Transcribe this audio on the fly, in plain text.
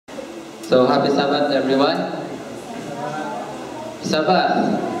So happy Sabbath, everyone.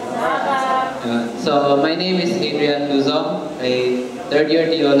 Sabbath. So my name is Adrian Luzon, a third-year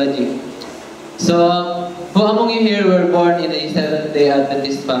theology. So who among you here were born in a Seventh-day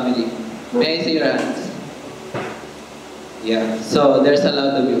Adventist family? May I see your hands? Yeah. So there's a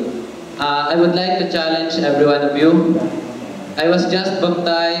lot of you. I would like to challenge every one of you. I was just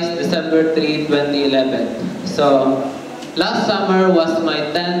baptized December 3, 2011. So last summer was my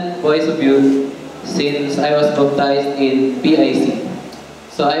 10th Voice of Youth since I was baptized in PIC.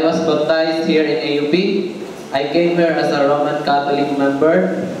 So I was baptized here in AUP. I came here as a Roman Catholic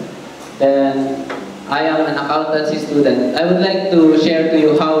member. Then I am an accountancy student. I would like to share to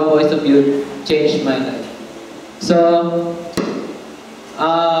you how Voice of Youth changed my life. So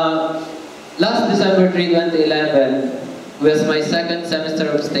last December 3, 2011 was my second semester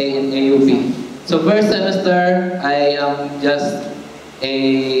of stay in AUP. So first semester, I am just a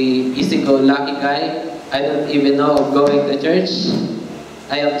easy-go-lucky guy. I don't even know of going to church.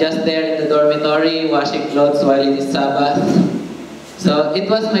 I am just there in the dormitory, washing clothes while it is Sabbath. So it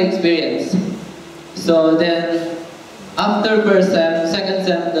was my experience. So then, after first sem, second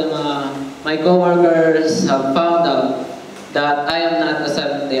sem, my co-workers have found out that I am not a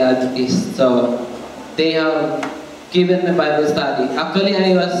Seventh-day Adventist. So they have given me Bible study. Actually,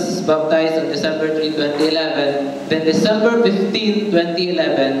 I was baptized on December 3, 2011. Then December 15,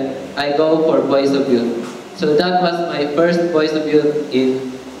 2011, I go for Voice of Youth. So that was my first Voice of Youth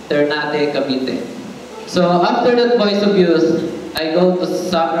in Ternate, Cavite. So after that Voice of Youth, I go to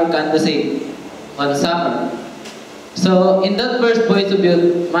summer canvassing on summer. So in that first Voice of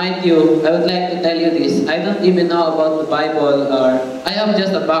Youth, mind you, I would like to tell you this. I don't even know about the Bible, or I have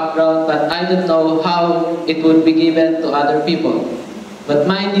just a background, but I don't know how it would be given to other people. But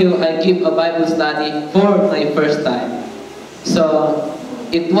mind you, I give a Bible study for my first time. So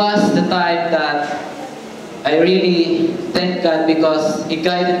it was the time that I really thank God because He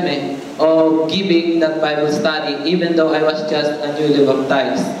guided me of giving that Bible study, even though I was just a newly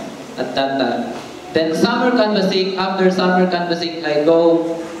baptized at that time. Then summer canvassing, after summer canvassing, I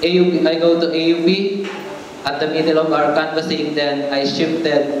go to AUP. At the middle of our canvassing, then I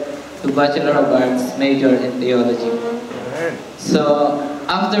shifted to Bachelor of Arts major in theology. So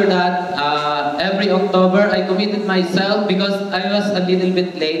after that, every October, I committed myself because I was a little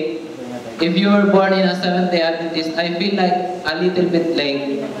bit late. If you were born in a Seventh-day Adventist, I feel like a little bit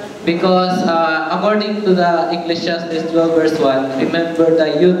late. Because according to the Ecclesiastes 12 verse 1, remember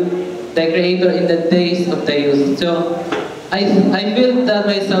the youth, the Creator in the days of the youth. So I feel that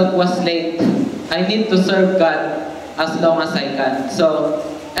myself was late. I need to serve God as long as I can. So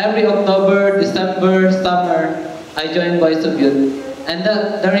every October, December, summer, I join Voice of Youth. And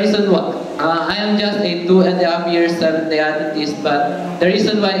the reason why, I am just a 2.5 years Seventh-day Adventist, but the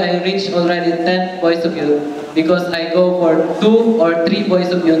reason why I reached already 10 Voice of Youth, because I go for 2 or 3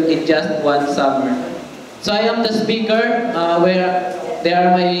 Voice of Youth in just one summer. So I am the speaker, where there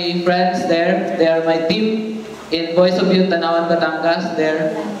are my friends there, they are my team in Voice of Youth Tanawan, Batangas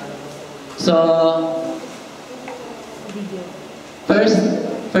there. So first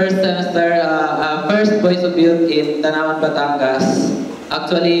semester, first Voice of Youth in Tanawan, Batangas.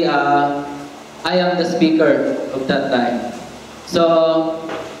 Actually, I am the speaker of that time. So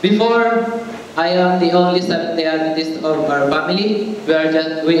before, I am the only Seventh-day Adventist of our family.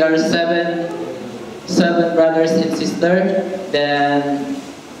 We are seven brothers and sisters. Then,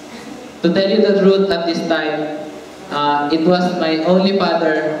 to tell you the truth, at this time, it was my only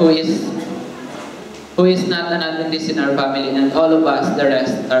father who is not an Adventist in our family, and all of us, the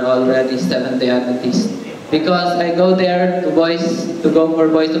rest, are already Seventh-day Adventists. Because I go there to go for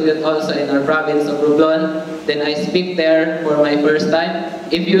Voice of Youth also in our province of Romblon. Then I speak there for my first time.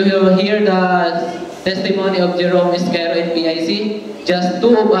 If you hear the testimony of Jerome Isquero in PIC, just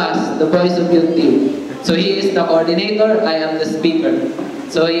 2 of us, the Voice of Youth team. So he is the coordinator, I am the speaker.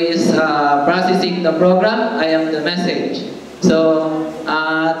 So he is processing the program, I am the message. So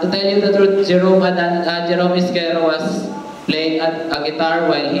to tell you the truth, Jerome Isquero was playing a guitar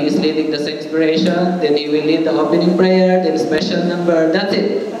while he is leading the Sexpiration. Then he will lead the opening prayer, then special number. That's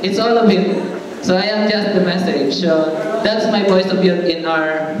it. It's all of him. So I am just the message. So that's my Voice of Youth in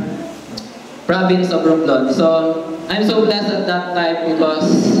our province of Romblon. So I'm so blessed at that time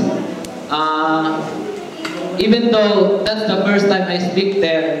because even though that's the first time I speak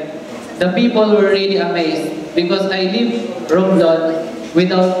there, the people were really amazed because I leave Romblon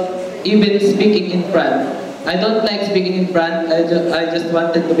without even speaking in front. I don't like speaking in front. I just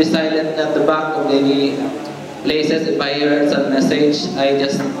wanted to be silent at the back of any places. If I heard some message, I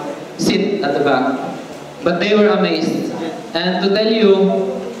just sit at the back. But they were amazed. And to tell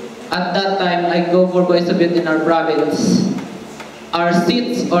you, at that time I go for Boys of Youth in our province, our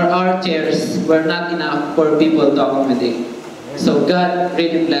seats or our chairs were not enough for people to accommodate. So God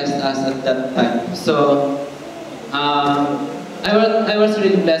really blessed us at that time. So I was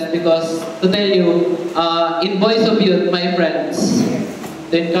really blessed because, to tell you, in Boys of Youth, my friends,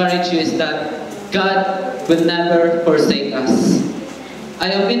 to encourage you is that God will never forsake us. I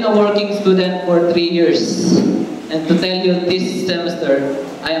have been a working student for 3 years. And to tell you, this semester,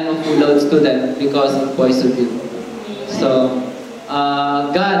 I am a full load student because of Boys of Youth. So,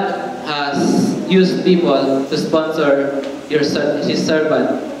 God has used people to sponsor His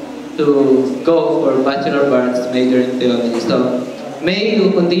servant to go for Bachelor of Arts major in theology. So, may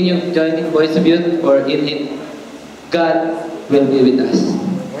you continue joining Boys of Youth, for in it, God will be with us.